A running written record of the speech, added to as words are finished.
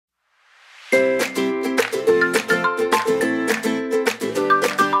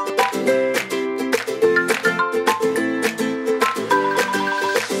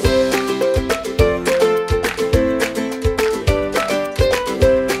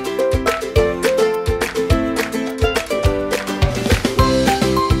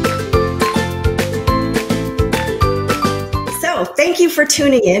for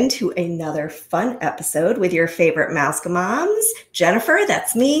tuning in to another fun episode with your favorite Mouse Moms. Jennifer,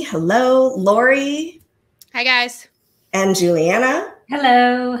 that's me. Hello. Lori. Hi, guys. And Juliana.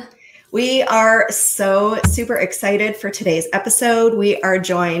 Hello. We are so super excited for today's episode. We are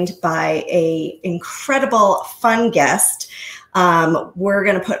joined by an incredible, fun guest. We're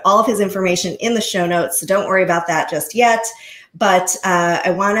going to put all of his information in the show notes, so don't worry about that just yet. But I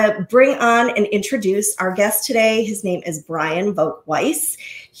want to bring on and introduce our guest today. His name is Brian Volk Weiss.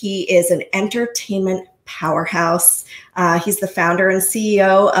 He is an entertainment powerhouse. He's the founder and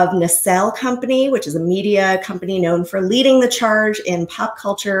CEO of Nacelle Company, which is a media company known for leading the charge in pop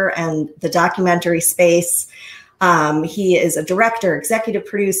culture and the documentary space. He is a director, executive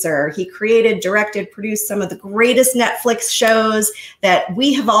producer. He created, directed, produced some of the greatest Netflix shows that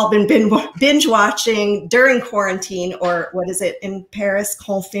we have all been binge watching during quarantine, or what is it in Paris?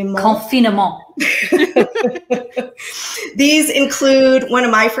 Confinement. These include one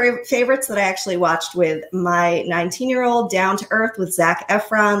of my favorites that I actually watched with my 19-year-old, Down to Earth with Zac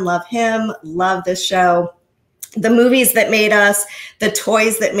Efron. Love him. Love this show. The movies that made us, the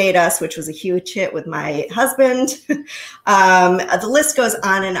toys that made us, which was a huge hit with my husband. The list goes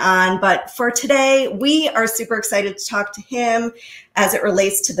on and on. But for today, we are super excited to talk to him as it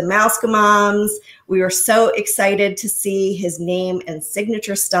relates to the Mouse Moms. We were so excited to see his name and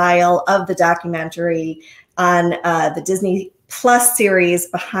signature style of the documentary on the Disney Plus series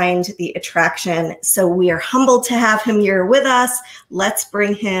Behind the Attraction. So we are humbled to have him here with us. Let's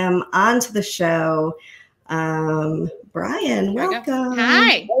bring him onto the show. Brian, welcome.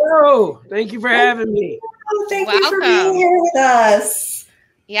 Hi. Hello. Thank you for having me. Thank you for being here with us.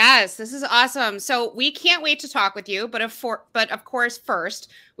 Yes, this is awesome. So we can't wait to talk with you. But of course,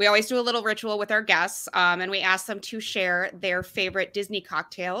 first, we always do a little ritual with our guests, and we ask them to share their favorite Disney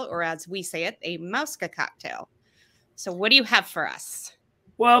cocktail, or as we say it, a Mouska cocktail. So what do you have for us?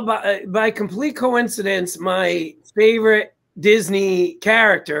 Well, by complete coincidence, my favorite Disney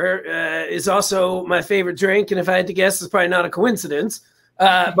character is also my favorite drink, and if I had to guess, it's probably not a coincidence.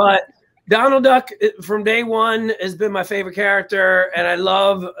 But Donald Duck from day one has been my favorite character, and I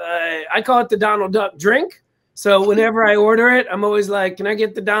love. I call it the Donald Duck drink. So whenever I order it, I'm always like, "Can I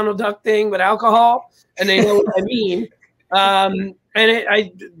get the Donald Duck thing with alcohol?" And they know what I mean.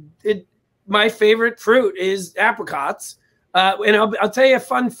 My favorite fruit is apricots, and I'll tell you a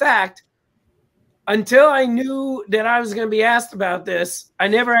fun fact. Until I knew that I was going to be asked about this, I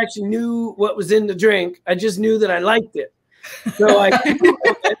never actually knew what was in the drink. I just knew that I liked it. So I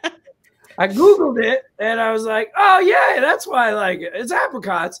Googled it, and I was like, oh, yeah, that's why I like it. It's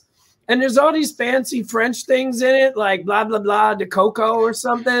apricots. And there's all these fancy French things in it, like blah, blah, blah, de coco or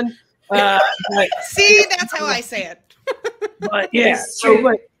something. See, that's how I say it. But yeah,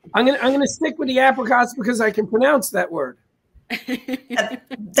 so I'm gonna stick with the apricots because I can pronounce that word.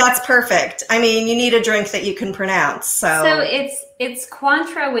 That's perfect. I mean, you need a drink that you can pronounce. So it's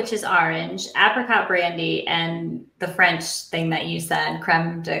Cointreau, which is orange, apricot brandy, and the French thing that you said,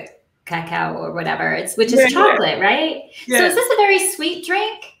 creme de cacao or whatever. Which is chocolate, right? Yeah. So is this a very sweet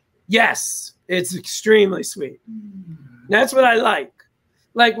drink? Yes, it's extremely sweet. That's what I like.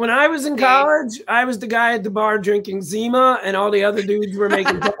 Like when I was in college, I was the guy at the bar drinking Zima, and all the other dudes were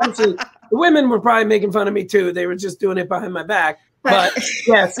making fun. So the women were probably making fun of me too. They were just doing it behind my back. But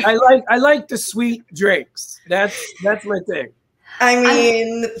yes, I like the sweet drinks. That's my thing. I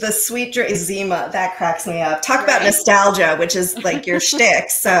mean, the sweet drink Zima, that cracks me up. Talk about nostalgia, which is like your shtick.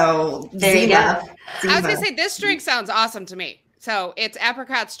 So there Zima, you go. Zima. I was gonna say this drink sounds awesome to me. So it's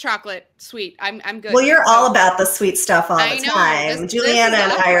apricots, chocolate, sweet. I'm good. Well, you're all about the sweet stuff all the time. Juliana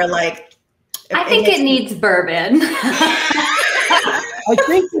and I are like. I think it needs bourbon. I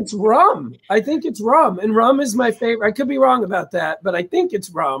think it's rum. And rum is my favorite. I could be wrong about that, but I think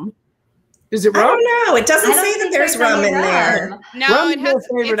it's rum. Is it rum? I don't know. It doesn't say that there's rum in there. No, rum it has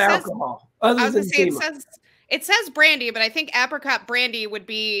my favorite alcohol. It says brandy, but I think apricot brandy would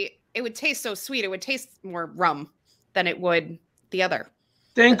taste so sweet. It would taste more rum than it would the other.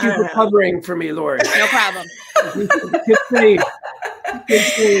 Thank you for covering for me, Lori. No problem. Good save.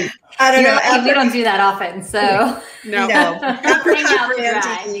 I don't know. We don't do that often, so no.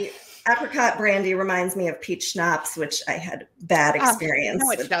 Apricot brandy reminds me of peach schnapps, which I had bad experience.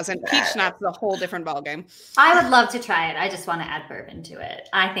 No, it doesn't. Peach schnapps is a whole different ballgame. I would love to try it. I just want to add bourbon to it.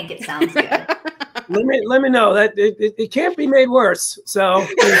 I think it sounds good. Let me know that it can't be made worse. So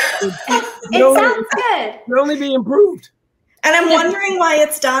it sounds good. It can only be improved. And I'm wondering why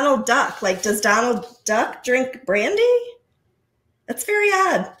it's Donald Duck. Like, does Donald Duck drink brandy? That's very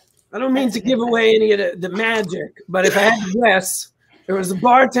odd. I don't mean to give away any of the magic, but if I had to guess, there was a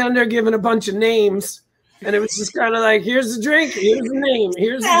bartender giving a bunch of names, And it was just kind of like, here's the drink, here's the name,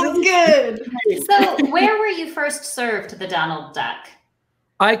 here's Sounds the good. So where were you first served the Donald Duck?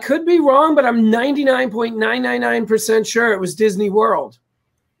 I could be wrong, but I'm 99.999% sure it was Disney World.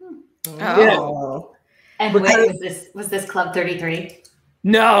 Oh. Yeah. And wait, was this Club 33?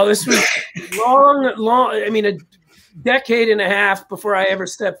 No, this was long, I mean, a decade and a half before I ever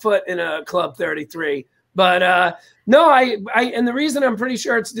stepped foot in a Club 33. But no, I and the reason I'm pretty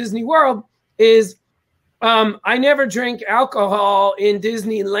sure it's Disney World is I never drank alcohol in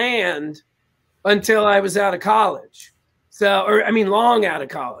Disneyland until I was out of college. So, or I mean, long out of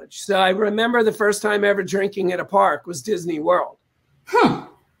college. So I remember the first time ever drinking at a park was Disney World.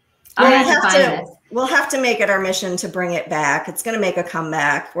 We'll have to make it our mission to bring it back. It's going to make a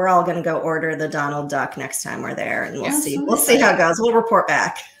comeback. We're all going to go order the Donald Duck next time we're there, and we'll see. We'll see how it goes. We'll report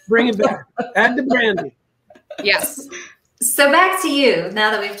back. Bring it back. Add the brandy. Yes. So back to you.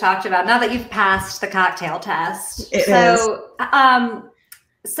 Now that you've passed the cocktail test. So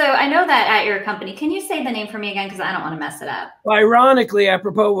I know that at your company, can you say the name for me again? Because I don't want to mess it up. Well, ironically,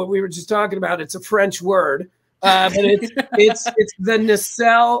 apropos what we were just talking about, it's a French word, but it's the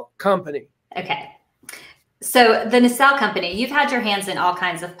Nacelle Company. Okay. So the Nacelle Company, you've had your hands in all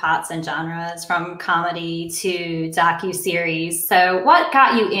kinds of pots and genres, from comedy to docuseries. So what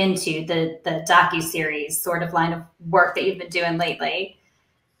got you into the docuseries sort of line of work that you've been doing lately?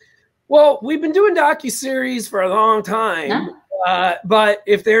 Well, we've been doing docuseries for a long time. But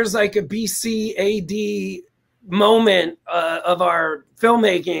if there's like a BCAD moment of our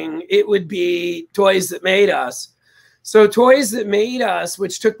filmmaking, it would be Toys That Made Us. So Toys That Made Us,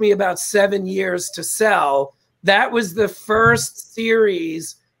 which took me about 7 years to sell, that was the first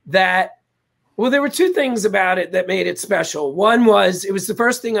series that, well, there were two things about it that made it special. One was it was the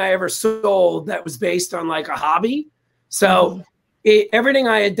first thing I ever sold that was based on like a hobby. So everything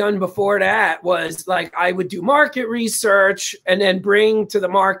I had done before that was like I would do market research and then bring to the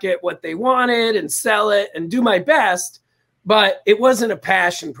market what they wanted and sell it and do my best, but it wasn't a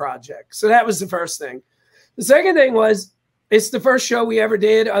passion project. So that was the first thing. The second thing was it's the first show we ever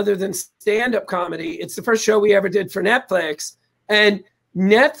did other than stand-up comedy. It's the first show we ever did for Netflix. And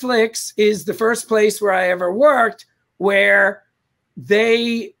Netflix is the first place where I ever worked where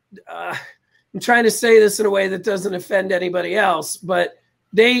they I'm trying to say this in a way that doesn't offend anybody else, but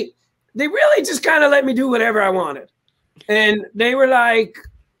they really just kind of let me do whatever I wanted. And they were like,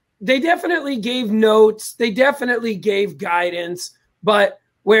 they definitely gave notes. They definitely gave guidance. But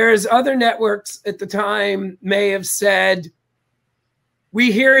whereas other networks at the time may have said,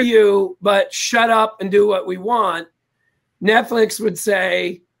 we hear you, but shut up and do what we want, Netflix would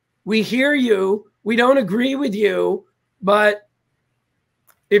say, we hear you. We don't agree with you, but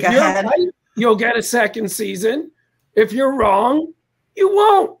if you're right, you'll get a second season. If you're wrong, you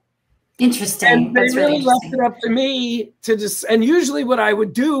won't. Interesting. And they really left it up to me to just, and usually what I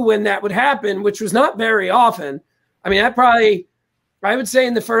would do when that would happen, which was not very often. I mean, I would say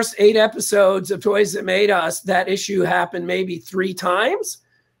in the first 8 episodes of Toys That Made Us, that issue happened maybe 3 times.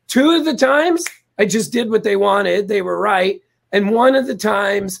 2 of the times I just did what they wanted. They were right. And one of the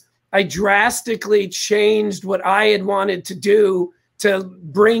times I drastically changed what I had wanted to do to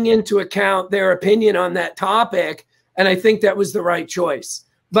bring into account their opinion on that topic. And I think that was the right choice.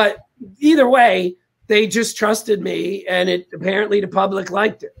 But either way, they just trusted me, and apparently the public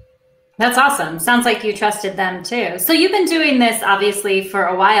liked it. That's awesome. Sounds like you trusted them too. So you've been doing this obviously for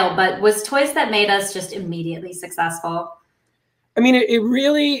a while, but was Toys That Made Us just immediately successful? I mean, it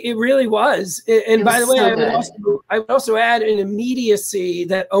really was. And by the way, I would also add an immediacy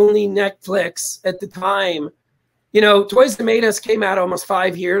that only Netflix at the time. You know, Toys That Made Us came out almost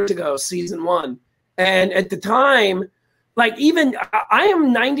 5 years ago, season 1. And at the time, like even I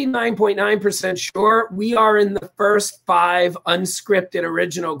am 99.9% sure we are in the first 5 unscripted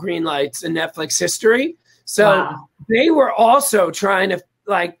original green lights in Netflix history. So they were also trying to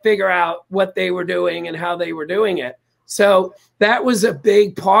like figure out what they were doing and how they were doing it. So that was a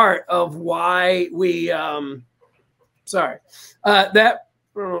big part of why we, I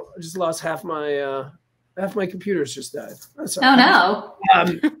just lost half my computers just died. Oh no.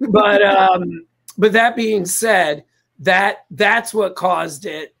 But that being said, that's what caused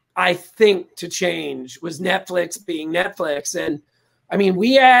it, I think, to change, was Netflix being Netflix. And I mean,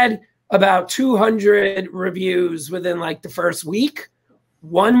 we had about 200 reviews within like the first week.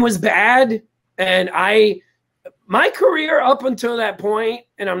 1 was bad. And my career up until that point,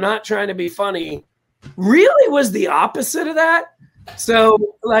 and I'm not trying to be funny, really was the opposite of that.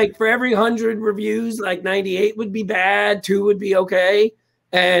 So like for every 100 reviews, like 98 would be bad, 2 would be okay.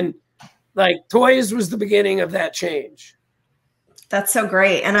 And like Toys was the beginning of that change. That's so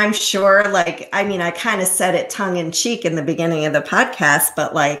great. And I'm sure, like, I mean, I kind of said it tongue in cheek in the beginning of the podcast,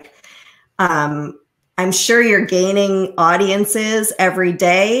 but like, I'm sure you're gaining audiences every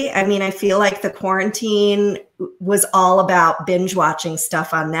day. I mean, I feel like the quarantine was all about binge watching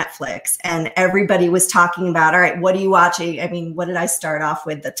stuff on Netflix, and everybody was talking about, all right, what are you watching? I mean, what did I start off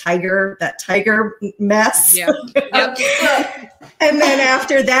with? That tiger mess. Yeah. And then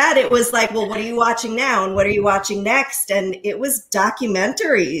after that, it was like, well, what are you watching now? And what are you watching next? And it was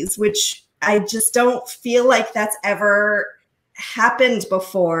documentaries, which I just don't feel like that's ever happened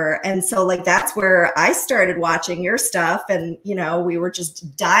before. And so like that's where I started watching your stuff, and you know, we were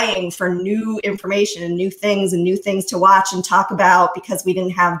just dying for new information and new things to watch and talk about, because we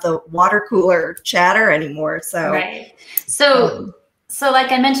didn't have the water cooler chatter anymore. So right. So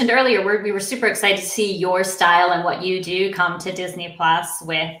like I mentioned earlier, we were super excited to see your style and what you do come to Disney Plus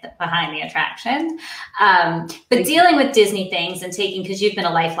with Behind the Attraction. But dealing with Disney things and taking, because you've been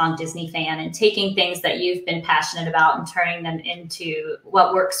a lifelong Disney fan, and taking things that you've been passionate about and turning them into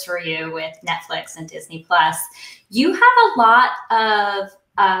what works for you with Netflix and Disney Plus, you have a lot of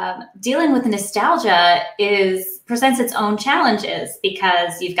dealing with nostalgia presents its own challenges,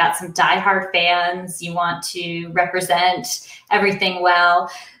 because you've got some diehard fans. You want to represent everything well.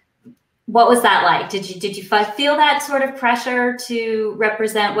 What was that like? Did you feel that sort of pressure to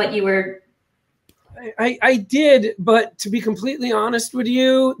represent what you were? I did, but to be completely honest with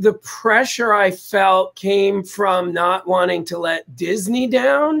you, the pressure I felt came from not wanting to let Disney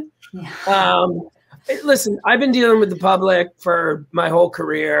down. Yeah. Listen, I've been dealing with the public for my whole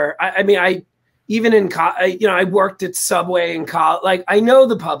career. I mean, I worked at Subway in college. Like, I know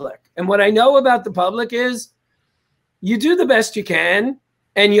the public, and what I know about the public is you do the best you can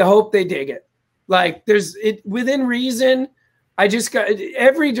and you hope they dig it. Like, within reason.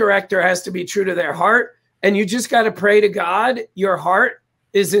 Every director has to be true to their heart, and you just got to pray to God your heart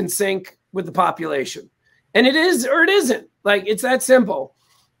is in sync with the population. And it is, or it isn't. Like, it's that simple.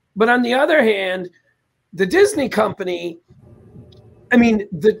 But on the other hand, the Disney company, I mean,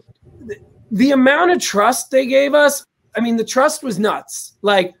 the amount of trust they gave us, I mean, the trust was nuts.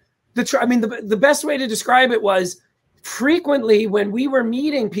 Like, the best way to describe it was, frequently when we were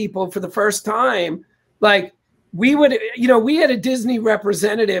meeting people for the first time, like, we had a Disney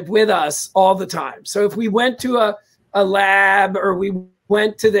representative with us all the time. So if we went to a lab, or we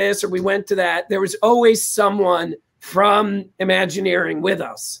went to this, or we went to that, there was always someone from Imagineering with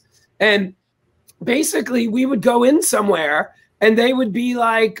us. And basically we would go in somewhere and they would be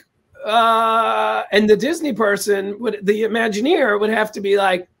like, and the Disney person the Imagineer would have to be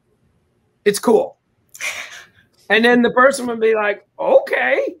like, it's cool. And then the person would be like,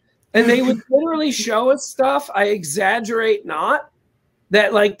 okay. And they would literally show us stuff, I exaggerate not,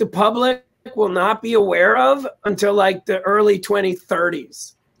 that like the public will not be aware of until like the early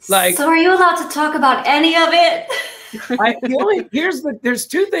 2030s. Like, so are you allowed to talk about any of it? There's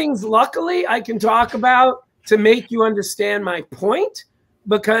two things luckily I can talk about to make you understand my point,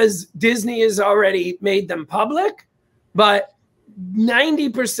 because Disney has already made them public, but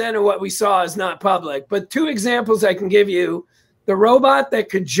 90% of what we saw is not public. But two examples I can give you: the robot that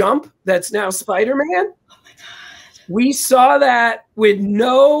could jump, that's now Spider-Man. Oh my God. We saw that with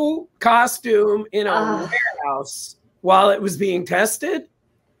no costume in a warehouse while it was being tested.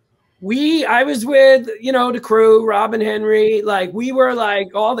 I was with, the crew, Rob and Henry, like we were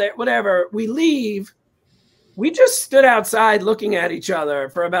like all that, whatever. We leave. We just stood outside looking at each other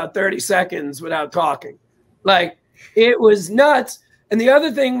for about 30 seconds without talking. Like, it was nuts. And the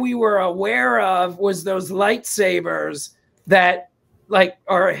other thing we were aware of was those lightsabers that like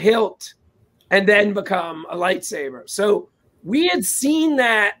are a hilt and then become a lightsaber. So we had seen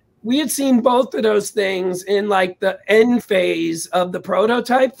that. We had seen both of those things in like the end phase of the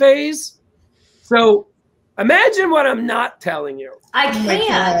prototype phase. So imagine what I'm not telling you. I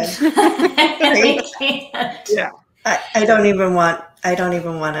can't. I can't. Yeah. I don't even want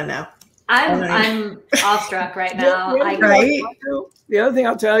to know. I'm awestruck right now. The other thing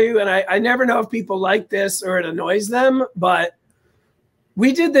I'll tell you, and I never know if people like this or it annoys them, but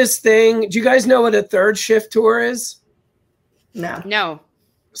we did this thing. Do you guys know what a third shift tour is? No.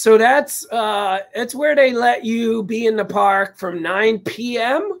 So that's where they let you be in the park from 9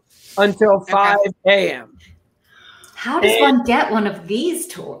 p.m. until 5 a.m. How does one get one of these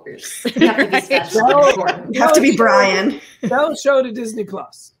tours? You have to be special. You have to be Brian. They'll show to Disney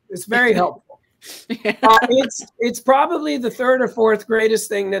Plus. It's very helpful. It's probably the third or fourth greatest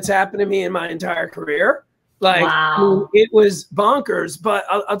thing that's happened to me in my entire career. Like, wow. It was bonkers. But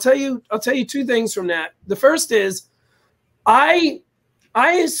I'll tell you two things from that. The first is I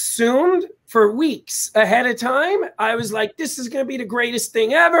assumed for weeks ahead of time. I was like, this is going to be the greatest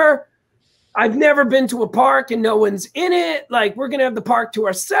thing ever. I've never been to a park and no one's in it. Like, we're going to have the park to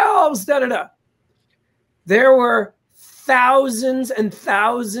ourselves, da, da, da. There were thousands and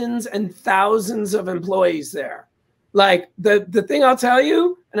thousands and thousands of employees there. Like, the thing I'll tell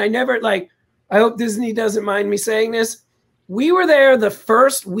you, and I never, like, I hope Disney doesn't mind me saying this. We were there the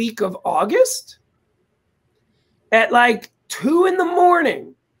first week of August at like 2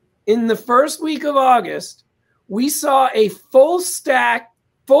 a.m. in the first week of August. We saw a full stack,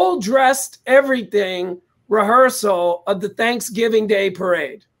 full dressed everything rehearsal of the Thanksgiving Day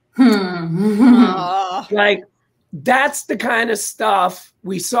parade. Like, that's the kind of stuff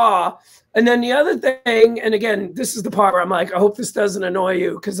we saw. And then the other thing, and again, this is the part where I'm like, I hope this doesn't annoy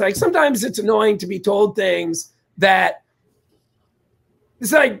you, because like sometimes it's annoying to be told things that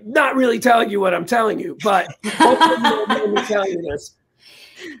it's like not really telling you what I'm telling you, but let me tell you this.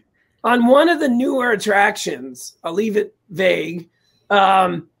 On one of the newer attractions, I'll leave it vague.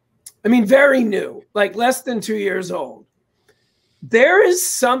 I mean, very new, like less than 2 years old. There is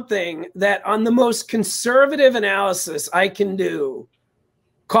something that on the most conservative analysis I can do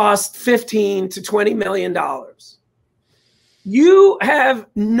cost $15 to $20 million. You have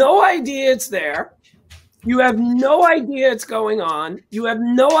no idea it's there. You have no idea it's going on. You have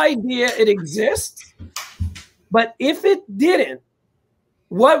no idea it exists. But if it didn't,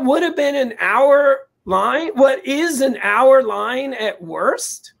 what would have been an hour line? What is an hour line at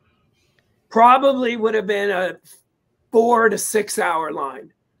worst? Probably would have been a 4 to 6 hour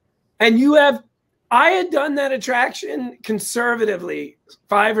line. And I had done that attraction conservatively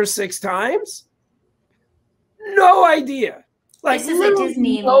 5 or 6 times. No idea. Like, this is a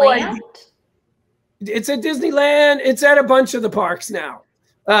Disneyland? No idea. It's at Disneyland. It's at a bunch of the parks now.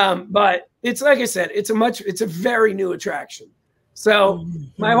 But it's like I said, it's a very new attraction. So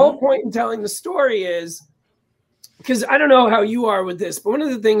my whole point in telling the story is, because I don't know how you are with this, but one of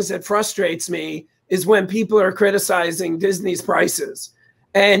the things that frustrates me is when people are criticizing Disney's prices.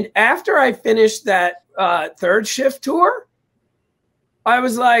 And after I finished that third shift tour, I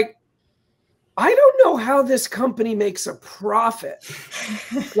was like, I don't know how this company makes a profit.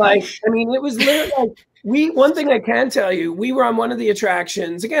 Like, I mean, it was literally like, one thing I can tell you, we were on one of the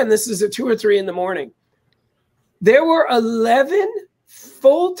attractions. Again, this is at 2 or 3 in the morning. There were 11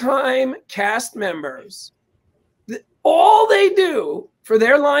 full-time cast members. All they do for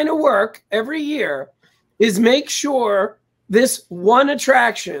their line of work every year is make sure this one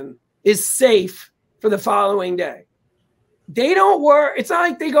attraction is safe for the following day. They don't work. It's not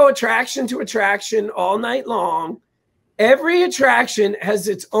like they go attraction to attraction all night long. Every attraction has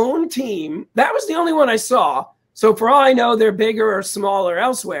its own team. That was the only one I saw. So for all I know, they're bigger or smaller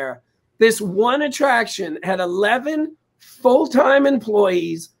elsewhere. This one attraction had 11 full-time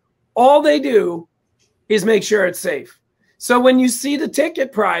employees. All they do is make sure it's safe. So when you see the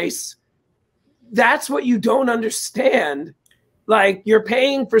ticket price, that's what you don't understand. Like, you're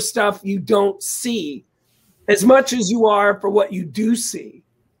paying for stuff you don't see as much as you are for what you do see.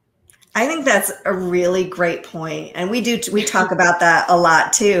 I think that's a really great point. And we talk about that a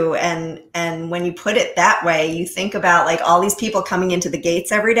lot too. And when you put it that way, you think about like all these people coming into the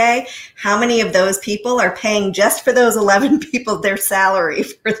gates every day. How many of those people are paying just for those 11 people their salary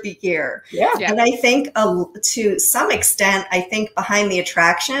for the year? Yeah. And I think to some extent, I think behind the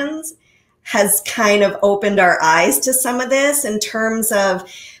attractions has kind of opened our eyes to some of this in terms of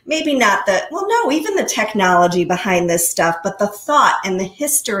maybe not even the technology behind this stuff, but the thought and the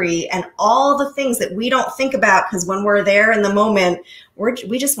history and all the things that we don't think about, because when we're there in the moment,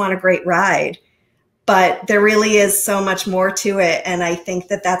 we just want a great ride. But there really is so much more to it. And I think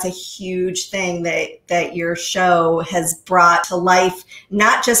that that's a huge thing that your show has brought to life,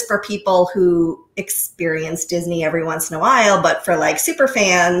 not just for people who experience Disney every once in a while, but for like super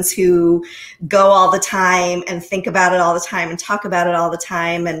fans who go all the time and think about it all the time and talk about it all the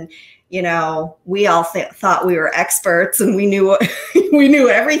time. And, you know, we all thought we were experts and we knew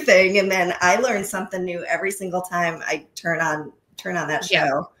everything. And then I learned something new every single time I turn on that show.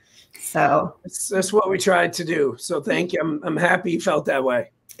 Yeah. So that's what we tried to do. So thank you. I'm happy you felt that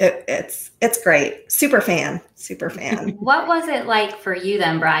way. It's great. Super fan. What was it like for you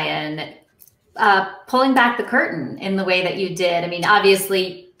then, Brian, pulling back the curtain in the way that you did? I mean,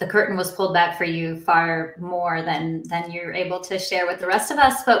 obviously the curtain was pulled back for you far more than you're able to share with the rest of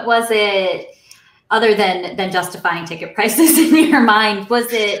us. But was it, other than justifying ticket prices in your mind,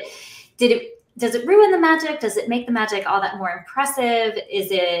 does it ruin the magic? Does it make the magic all that more impressive?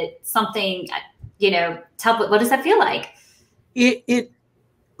 Is it something, what does that feel like?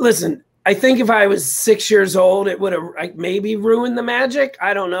 Listen, I think if I was 6 years old, it would have maybe ruined the magic.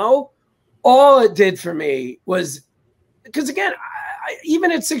 I don't know. all it did for me was, because again,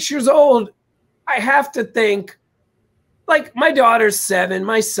 even at 6 years old, I have to think, like, my daughter's 7,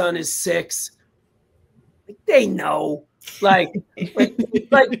 my son is 6. Like, they know. Like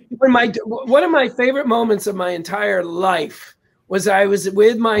when one of my favorite moments of my entire life was I was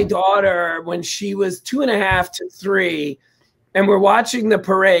with my daughter when she was 2.5 to 3, and we're watching the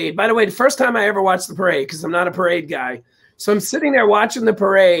parade. By the way, the first time I ever watched the parade, because I'm not a parade guy. So I'm sitting there watching the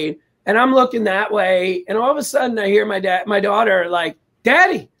parade, and I'm looking that way, and all of a sudden I hear my daughter like,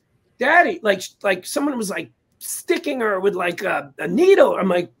 "Daddy, Daddy," like someone was like sticking her with like a needle. I'm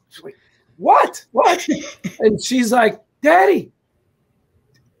like, what? And she's like, "Daddy,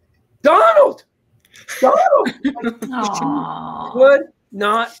 Donald." Aww. Could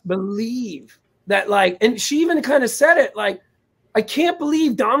not believe that, like, and she even kind of said it like, "I can't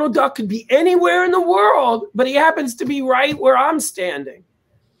believe Donald Duck could be anywhere in the world, but he happens to be right where I'm standing."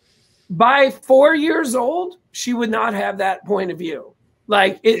 By 4 years old, she would not have that point of view.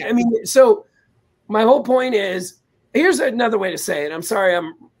 Like, I mean, so my whole point is, here's another way to say it. I'm sorry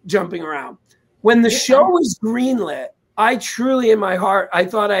I'm jumping around. When the show was greenlit, I truly, in my heart, I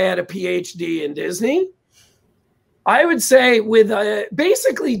thought I had a PhD in Disney. I would say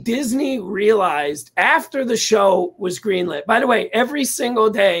basically Disney realized after the show was greenlit. By the way, every single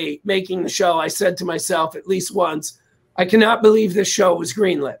day making the show, I said to myself at least once, I cannot believe this show was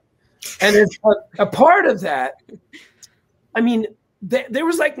greenlit. And as a part of that, I mean, there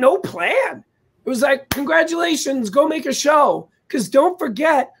was like no plan. It was like, congratulations, go make a show. Because don't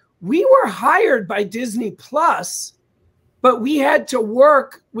forget, we were hired by Disney Plus, but we had to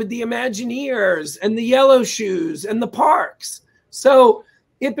work with the Imagineers and the Yellow Shoes and the parks. So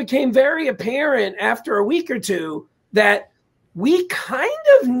it became very apparent after a week or two that we kind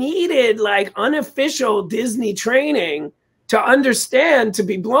of needed like unofficial Disney training to understand, to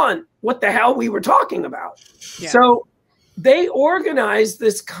be blunt, what the hell we were talking about. Yeah. So they organized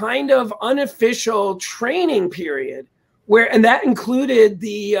this kind of unofficial training period and that included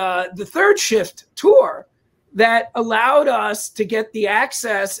the third shift tour that allowed us to get the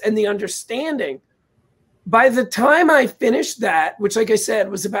access and the understanding. By the time I finished that, which, like I said,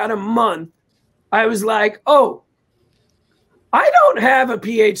 was about a month, I was like, oh, I don't have a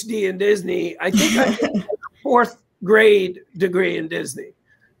PhD in Disney. I think I have a 4th grade degree in Disney.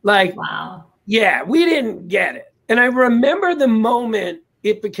 Like, wow. Yeah, we didn't get it. And I remember the moment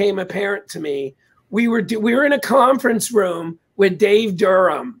it became apparent to me. We were in a conference room with Dave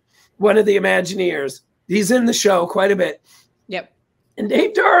Durham, one of the Imagineers. He's in the show quite a bit. Yep. And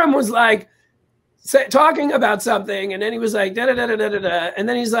Dave Durham was like talking about something, and then he was like, da da da da da da, and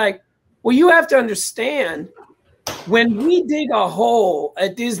then he's like, well, you have to understand, when we dig a hole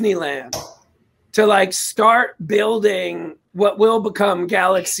at Disneyland to like start building what will become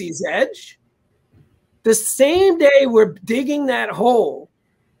Galaxy's Edge, the same day we're digging that hole,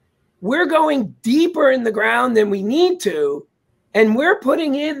 we're going deeper in the ground than we need to, and we're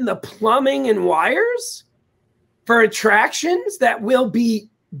putting in the plumbing and wires for attractions that will be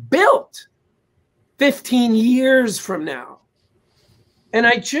built 15 years from now. And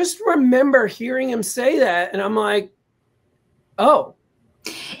I just remember hearing him say that, and I'm like, oh.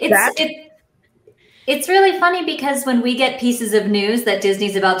 It's really funny because when we get pieces of news that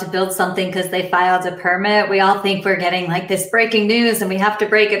Disney's about to build something because they filed a permit, we all think we're getting like this breaking news and we have to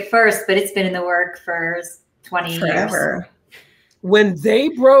break it first, but it's been in the work for 20 years. When they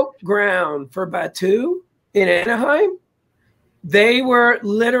broke ground for Batu in Anaheim, they were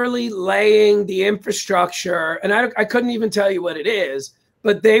literally laying the infrastructure, and I couldn't even tell you what it is,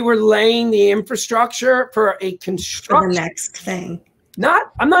 but they were laying the infrastructure for a construction. For the next thing.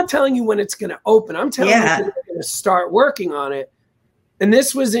 I'm not telling you when it's going to open. I'm telling you they're going to start working on it. And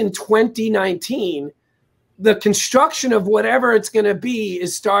this was in 2019. The construction of whatever it's going to be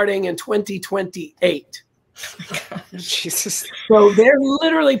is starting in 2028. Jesus. So they're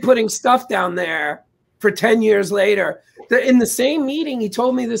literally putting stuff down there for 10 years later. In the same meeting, he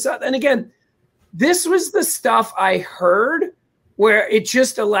told me this. And again, this was the stuff I heard where it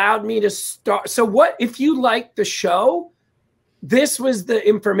just allowed me to start. So what, if you like the show, this was the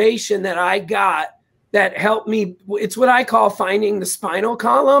information that I got that helped me. It's what I call finding the spinal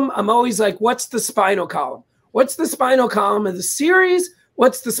column. I'm always like, what's the spinal column? What's the spinal column of the series?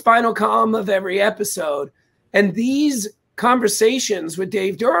 What's the spinal column of every episode? And these conversations with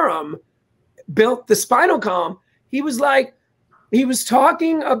Dave Durham built the spinal column. He was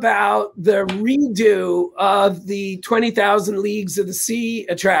talking about the redo of the 20,000 Leagues of the Sea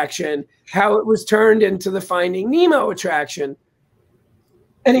attraction, how it was turned into the Finding Nemo attraction.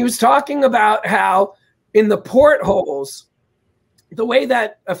 And he was talking about how in the portholes, the way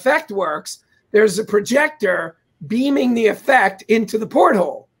that effect works, there's a projector beaming the effect into the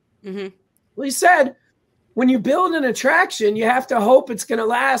porthole. Mm-hmm. Well, he said, when you build an attraction, you have to hope it's going to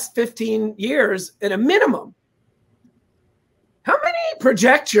last 15 years at a minimum. How many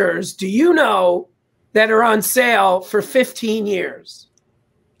projectors do you know that are on sale for 15 years?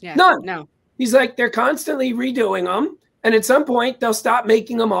 Yeah, none. No. He's like, they're constantly redoing them. And at some point, they'll stop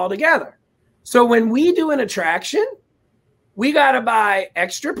making them all together. So when we do an attraction, we got to buy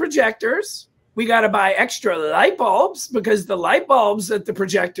extra projectors. We got to buy extra light bulbs because the light bulbs that the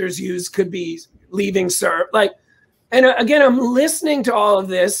projectors use could be leaving like, and again, I'm listening to all of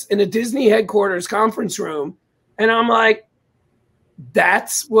this in a Disney headquarters conference room. And I'm like,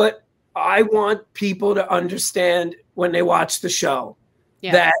 that's what I want people to understand when they watch the show.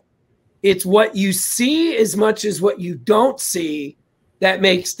 Yeah. That it's what you see as much as what you don't see that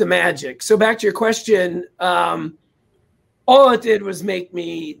makes the magic. So back to your question, all it did was make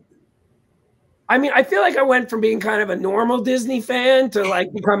me, I mean, I feel like I went from being kind of a normal Disney fan to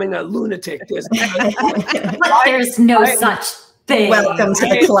like becoming a lunatic Disney fan. There's no such thing. Welcome to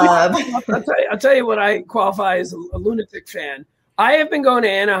the club. I'll tell you what I qualify as a lunatic fan. I have been going to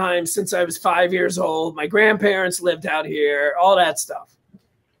Anaheim since I was 5 years old. My grandparents lived out here, all that stuff.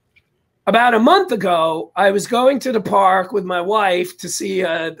 About a month ago, I was going to the park with my wife to see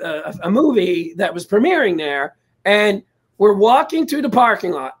a movie that was premiering there. And we're walking through the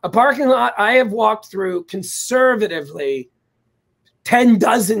parking lot, a parking lot I have walked through conservatively 10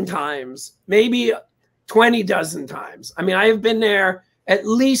 dozen times, maybe 20 dozen times. I mean, I have been there at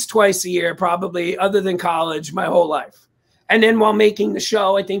least twice a year, probably other than college, my whole life. And then while making the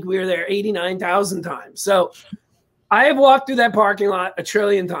show, I think we were there 89,000 times. So I have walked through that parking lot a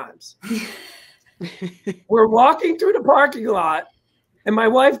trillion times. We're walking through the parking lot, and my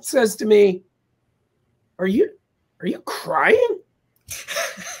wife says to me, Are you crying?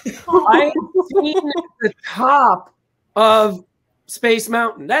 I have seen the top of Space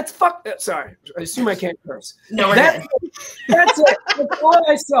Mountain. That's sorry, I assume I can't curse. No, that's it. That's all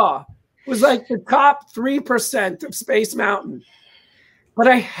I saw was like the top 3% of Space Mountain. But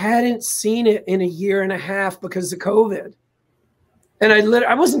I hadn't seen it in a year and a half because of COVID. And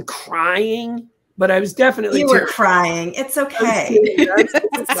I wasn't crying, but I was definitely You were crying. It's okay.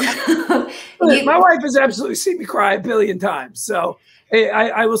 My wife has absolutely seen me cry a billion times. So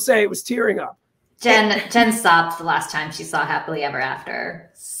I will say it was tearing up. Jen stopped the last time she saw Happily Ever After.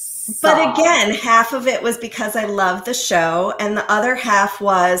 But again, half of it was because I love the show. And the other half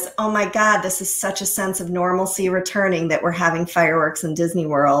was, oh my God, this is such a sense of normalcy returning that we're having fireworks in Disney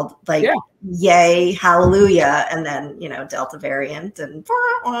World. Like, yeah. Yay, hallelujah. And then, Delta variant and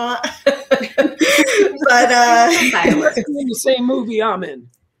but fireworks in the same movie I'm in.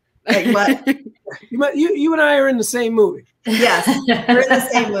 Like what? You and I are in the same movie. Yes, we're in the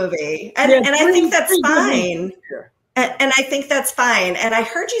same movie. And I think that's fine. And I think that's fine. And I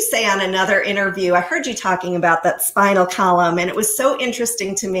heard you say on another interview, I heard you talking about that spinal column, and it was so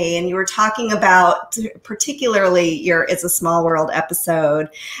interesting to me. And you were talking about particularly your It's a Small World episode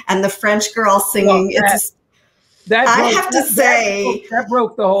and the French girl singing. That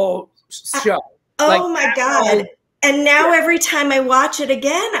broke the whole show. My God. And now every time I watch it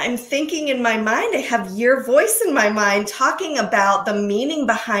again, I'm thinking in my mind, I have your voice in my mind talking about the meaning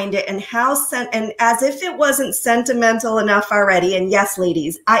behind it and and as if it wasn't sentimental enough already. And yes,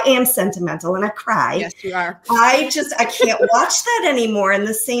 ladies, I am sentimental and I cry. Yes, you are. I can't watch that anymore. And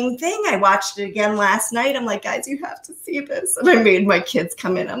the same thing, I watched it again last night. I'm like, guys, you have to see this. And I made my kids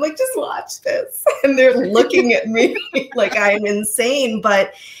come in. I'm like, just watch this. And they're looking at me like I'm insane,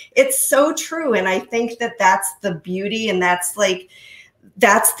 but it's so true. And I think that that's the beauty, and that's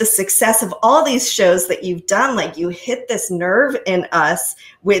the success of all these shows that you've done. Like, you hit this nerve in us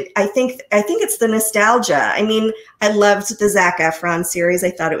with, I think it's the nostalgia. I mean, I loved the Zac Efron series.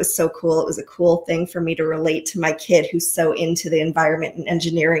 I thought it was so cool. It was a cool thing for me to relate to my kid who's so into the environment and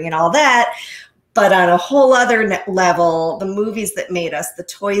engineering and all that. But on a whole other level, the movies that made us, the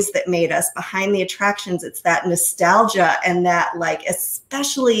toys that made us, behind the attractions, it's that nostalgia, and that, like,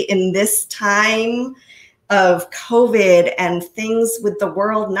 especially in this time of COVID and things with the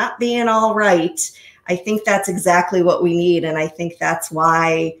world not being all right, I think that's exactly what we need. And I think that's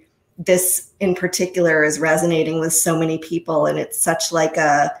why this in particular is resonating with so many people. And it's such like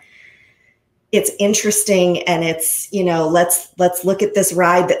it's interesting, and it's, you know, let's look at this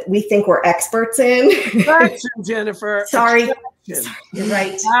ride that we think we're experts in. Attraction, Jennifer. Sorry. Attraction. You're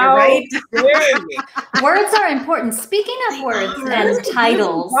right. How You're right. dare you? Words are important. Speaking of words and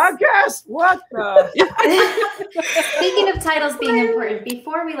titles. Podcast? What the? Speaking of titles being important,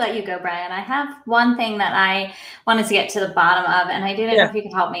 before we let you go, Brian, I have one thing that I wanted to get to the bottom of, and I didn't know if you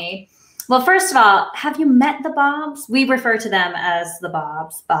could help me. Well, first of all, have you met the Bobs? We refer to them as the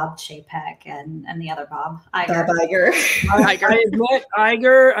Bobs, Bob Chapek and the other Bob Iger. Bob Iger. I have met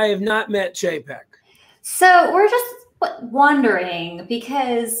Iger. I have not met Chapek. So we're just wondering,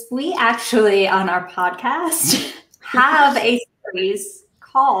 because we actually on our podcast have a series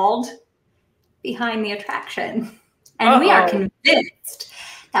called Behind the Attraction. And we are convinced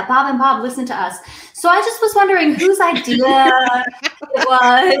that Bob and Bob listen to us. So I just was wondering whose idea it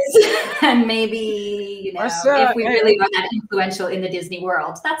was, and maybe, you know, if we really are that influential in the Disney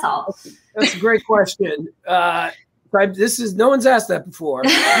world. That's all. That's a great question. No one's asked that before.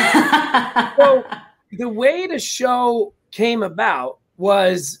 So the way the show came about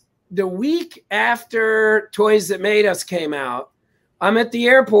was the week after Toys That Made Us came out. I'm at the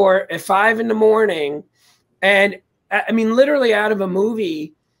airport at 5 a.m. and I mean, literally out of a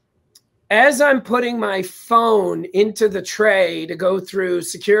movie. As I'm putting my phone into the tray to go through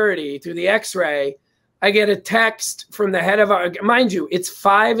security, through the x-ray, I get a text from the head of our, mind you, it's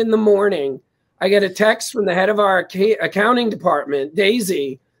 5 a.m. I get a text from the head of our accounting department,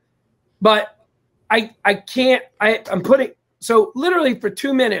 Daisy, but I'm putting, so literally for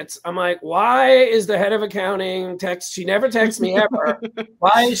 2 minutes, I'm like, why is the head of accounting text? She never texts me ever.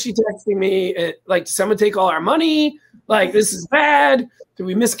 Why is she texting me? Like, did someone take all our money? Like, this is bad. Did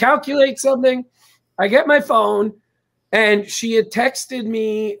we miscalculate something? I get my phone, and she had texted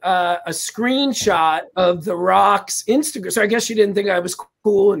me a screenshot of The Rock's Instagram. So I guess she didn't think I was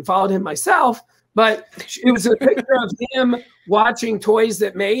cool and followed him myself. But it was a picture of him watching Toys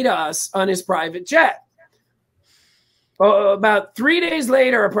That Made Us on his private jet. About 3 days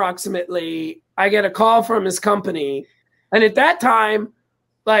later, approximately, I get a call from his company. And at that time,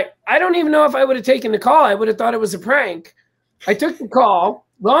 like, I don't even know if I would have taken the call. I would have thought it was a prank. I took the call.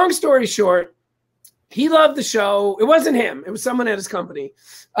 Long story short, he loved the show. It wasn't him. It was someone at his company.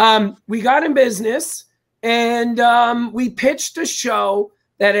 We got in business, and we pitched a show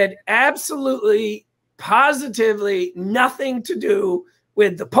that had absolutely, positively nothing to do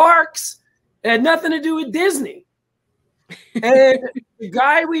with the parks. It had nothing to do with Disney. And the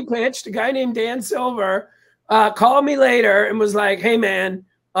guy we pitched, a guy named Dan Silver, called me later and was like, hey, man,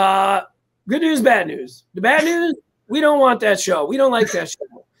 good news, bad news. The bad news, we don't want that show. We don't like that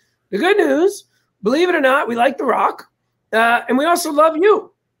show. The good news, believe it or not, we like The Rock, and we also love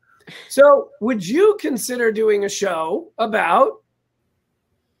you. So would you consider doing a show about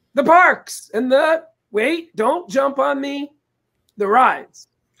the parks and wait, don't jump on me, the rides?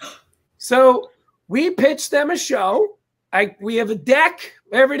 So we pitched them a show. We have a deck,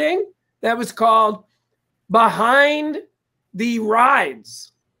 everything, that was called Behind the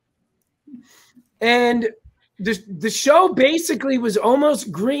Rides. And the show basically was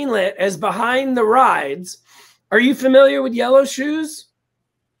almost greenlit as Behind the Rides. Are you familiar with Yellow Shoes?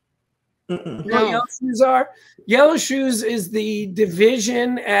 Mm-mm. You know what Yellow Shoes are? Yellow Shoes is the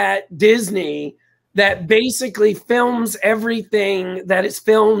division at Disney that basically films everything that is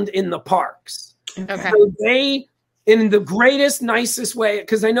filmed in the parks. Okay. So they, in the greatest, nicest way,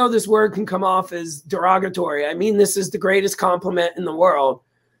 because I know this word can come off as derogatory. I mean, this is the greatest compliment in the world.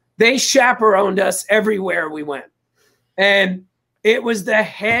 They chaperoned us everywhere we went. And it was the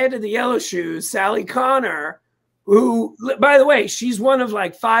head of the Yellow Shoes, Sally Connor, who, by the way, she's one of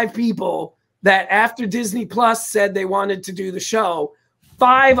like 5 people that after Disney Plus said they wanted to do the show,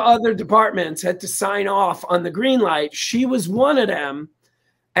 5 other departments had to sign off on the green light. She was one of them.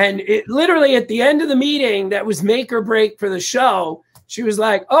 And it literally at the end of the meeting that was make or break for the show, she was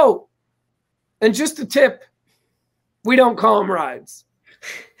like, oh, and just a tip, we don't call them rides.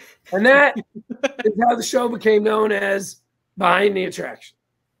 And that is how the show became known as Behind the Attraction.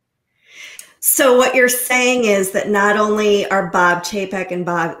 So what you're saying is that not only are Bob Chapek and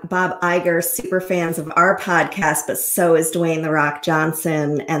Bob Iger super fans of our podcast, but so is Dwayne "The Rock"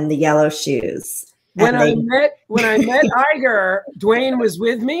 Johnson and the Yellow Shoes. When I met Iger, Dwayne was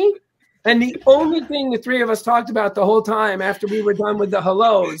with me, and the only thing the 3 of us talked about the whole time after we were done with the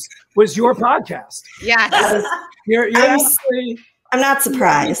hellos was your podcast. Yes. You're actually, I'm not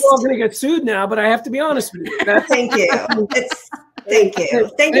surprised. We're all going to get sued now, but I have to be honest with you. Thank you. Thank you.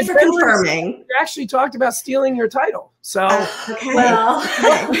 Thank you for confirming. We actually talked about stealing your title. So, okay. Well,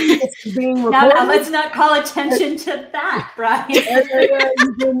 being now let's not call attention to that, Brian.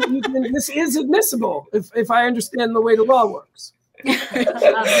 This is admissible if I understand the way the law works.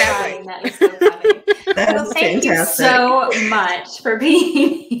 That is so funny. That's thank fantastic. you so much for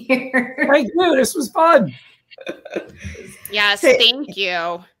being here. Thank you. This was fun. Yes, thank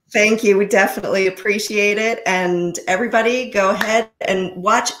you. Thank you. We definitely appreciate it. And everybody go ahead and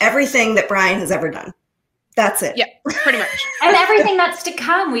watch everything that Brian has ever done. That's it. Yeah, pretty much. And everything that's to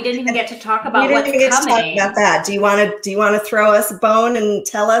come. We didn't even get to talk about what's coming. We didn't even get to talk about that. Do you want to throw us a bone and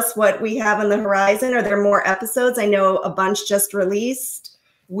tell us what we have on the horizon? Are there more episodes? I know a bunch just released.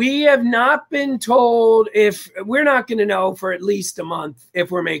 We have not been told if we're not going to know for at least a month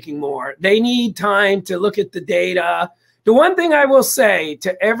if we're making more. They need time to look at the data. The one thing I will say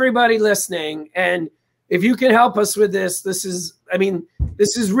to everybody listening, and if you can help us with this, this is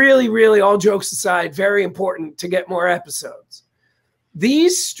really, really, all jokes aside, very important to get more episodes.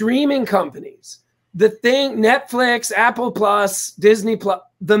 These streaming companies, Netflix, Apple Plus, Disney Plus,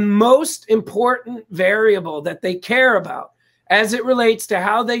 the most important variable that they care about as it relates to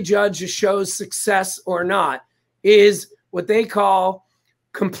how they judge a show's success or not is what they call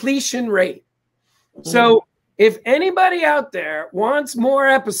completion rate. So if anybody out there wants more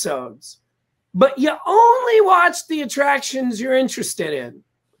episodes, but you only watch the attractions you're interested in,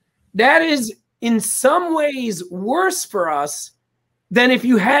 that is in some ways worse for us than if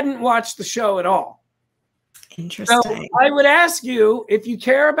you hadn't watched the show at all. Interesting. So I would ask you, if you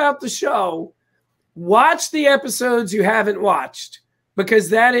care about the show, watch the episodes you haven't watched, because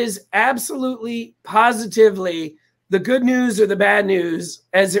that is absolutely, positively the good news or the bad news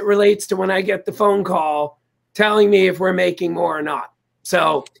as it relates to when I get the phone call telling me if we're making more or not.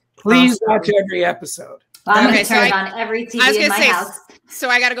 So please watch every episode. Well, I'm going to turn it on every TV in my house. So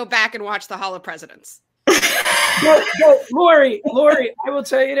I got to go back and watch the Hall of Presidents. But Lori, I will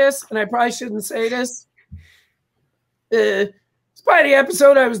tell you this, and I probably shouldn't say this. It's probably the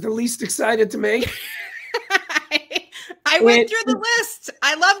episode I was the least excited to make. I went through the list.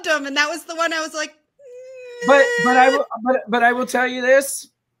 I loved them, and that was the one I was like. But I will tell you this.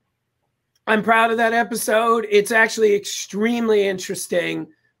 I'm proud of that episode. It's actually extremely interesting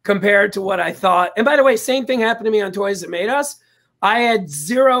compared to what I thought. And by the way, same thing happened to me on Toys That Made Us. I had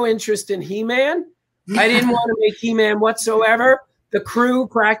zero interest in He-Man. I didn't want to make He-Man whatsoever. The crew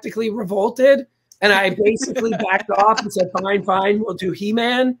practically revolted, and I basically backed off and said, fine, we'll do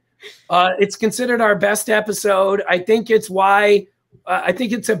He-Man. It's considered our best episode. I think it's why, I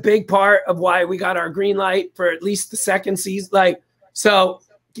think it's a big part of why we got our green light for at least the second season. So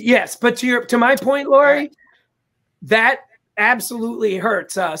yes, but to my point, Lori, that absolutely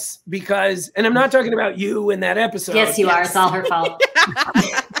hurts us because, and I'm not talking about you in that episode. Yes, you are. It's all her fault.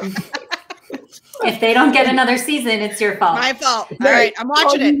 If they don't get another season, it's your fault. My fault. All right, I'm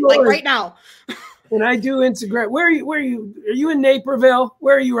watching it like right now. And I do Instagram. Where are you? Are you in Naperville?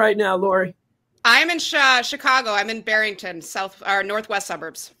 Where are you right now, Lori? I'm in Chicago. I'm in Barrington, northwest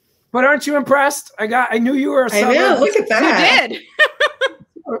suburbs. But aren't you impressed? I knew you were a suburb. I know. Look at that. You did.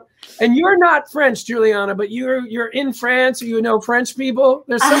 And you're not French, Juliana, but you're in France. You know French people.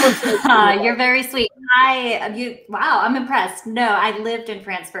 There's someone. You're very sweet. Wow, I'm impressed. No, I lived in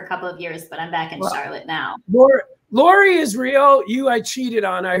France for a couple of years, but I'm back in Charlotte now. Lori is real. I cheated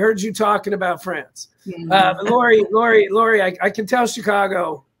on. I heard you talking about France. Lori, I can tell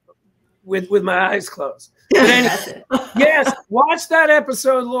Chicago with my eyes closed. Anyway, yes, watch that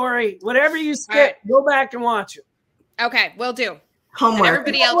episode, Lori. Whatever you skip, go back and watch it. Okay, will do. Homework. And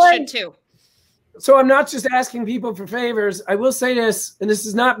everybody else should too. So I'm not just asking people for favors. I will say this, and this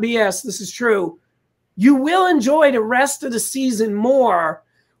is not BS. This is true. You will enjoy the rest of the season more.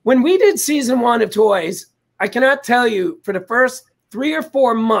 When we did season 1 of Toys, I cannot tell you, for the first 3 or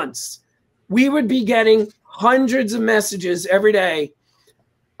 4 months, we would be getting hundreds of messages every day.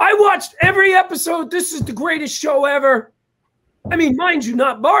 I watched every episode. This is the greatest show ever. I mean, mind you,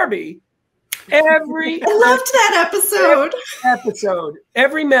 not Barbie. I loved that episode.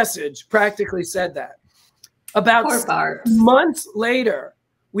 Every message practically said that. About months later,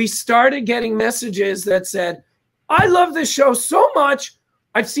 we started getting messages that said, I love this show so much.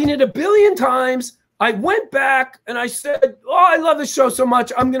 I've seen it 1 billion times. I went back and I said, oh, I love this show so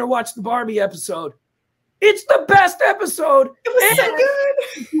much. I'm going to watch the Barbie episode. It's the best episode. It was so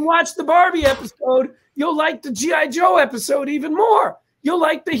good. If you watch the Barbie episode, you'll like the G.I. Joe episode even more. You'll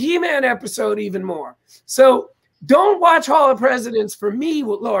like the He-Man episode even more. So don't watch Hall of Presidents for me,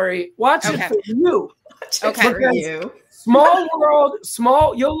 Lori. Watch it for you. For you. Small World,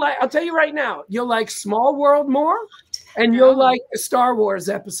 you'll like, I'll tell you right now, you'll like Small World more. and you'll like the Star Wars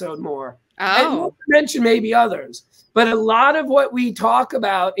episode more. And not to mention maybe others, but a lot of what we talk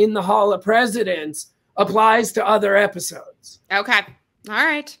about in the Hall of Presidents applies to other episodes. Okay. All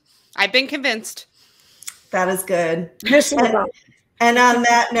right. I've been convinced. That is good. And on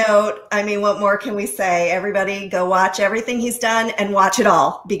that note, I mean, what more can we say? Everybody go watch everything he's done and watch it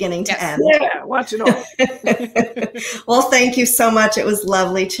all, beginning to end. Yeah, watch it all. Well, thank you so much. It was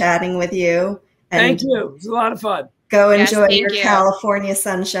lovely chatting with you. And thank you. It was a lot of fun. Go enjoy your California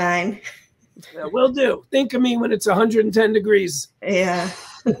sunshine. Will do. Think of me when it's 110 degrees. Yeah.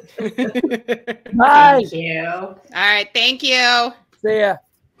 Bye. Thank you. All right. Thank you. See ya.